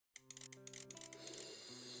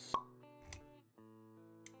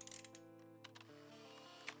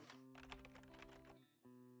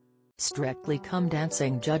Strictly Come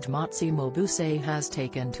Dancing judge Motsi Mabuse has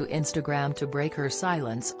taken to Instagram to break her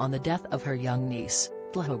silence on the death of her young niece,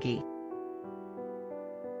 Blahogi.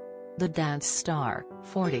 The dance star,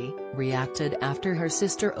 40, reacted after her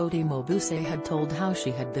sister Motsi Mabuse had told how she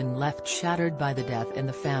had been left shattered by the death in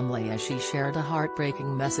the family as she shared a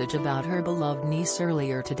heartbreaking message about her beloved niece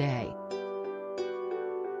earlier today.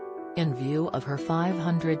 In view of her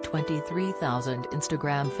 523,000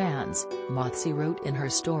 Instagram fans, Motsi wrote in her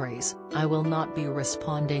stories, "I will not be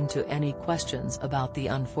responding to any questions about the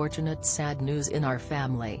unfortunate sad news in our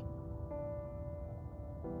family.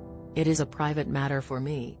 It is a private matter for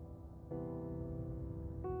me.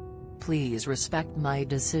 Please respect my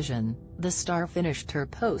decision," the star finished her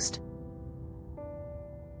post.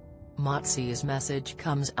 Motsi's message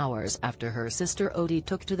comes hours after her sister Motsi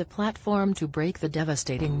took to the platform to break the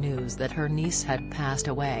devastating news that her niece had passed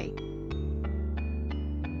away.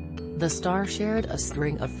 The star shared a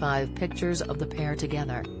string of 5 pictures of the pair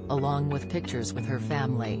together, along with pictures with her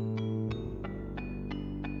family.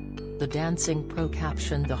 The dancing pro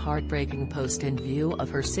captioned the heartbreaking post in view of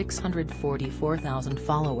her 644,000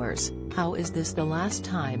 followers, "How is this the last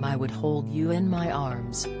time I would hold you in my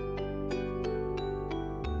arms?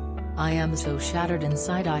 I am so shattered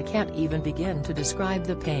inside I can't even begin to describe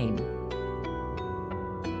the pain.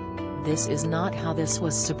 This is not how this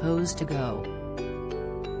was supposed to go.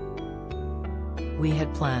 We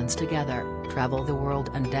had plans together, travel the world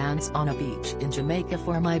and dance on a beach in Jamaica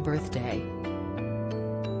for my birthday.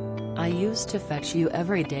 I used to fetch you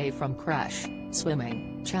every day from creche,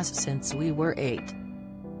 swimming, chess since we were 8.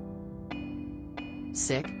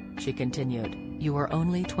 Sick," she continued, "you are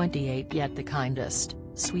only 28 yet the kindest,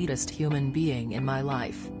 sweetest human being in my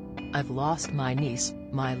life. I've lost my niece,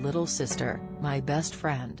 my little sister, my best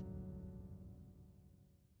friend.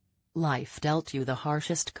 Life dealt you the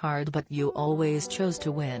harshest card but you always chose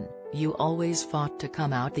to win, you always fought to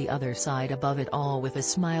come out the other side above it all with a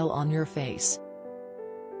smile on your face.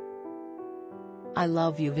 I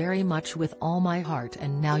love you very much with all my heart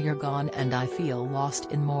and now you're gone and I feel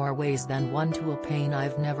lost in more ways than one to a pain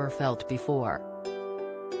I've never felt before.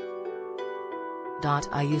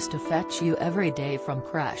 I used to fetch you every day from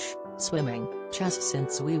creche, swimming, chess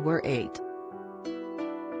since we were 8.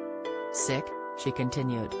 Sick," she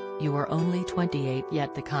continued, "you are only 28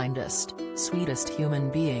 yet the kindest, sweetest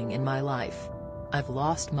human being in my life. I've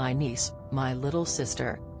lost my niece, my little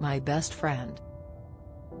sister, my best friend.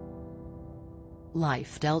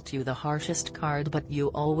 Life dealt you the harshest card but you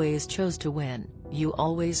always chose to win, you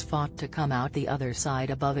always fought to come out the other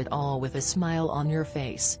side above it all with a smile on your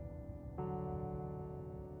face.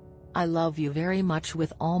 I love you very much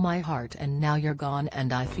with all my heart and now you're gone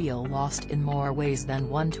and I feel lost in more ways than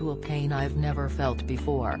one to a pain I've never felt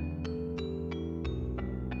before."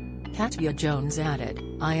 Katya Jones added,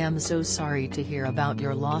 "I am so sorry to hear about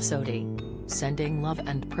your loss Motsi. Sending love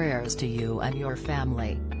and prayers to you and your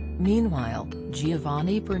family." Meanwhile,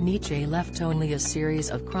 Giovanni Pernice left only a series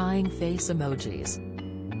of crying face emojis.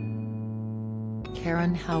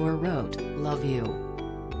 Karen Hauer wrote, "Love you.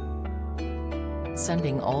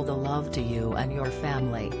 Sending all the love to you and your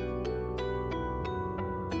family."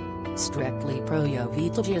 Strictly Pro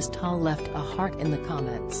Yovita left a heart in the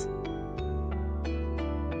comments.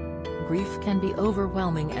 Grief can be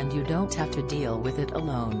overwhelming and you don't have to deal with it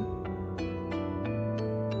alone.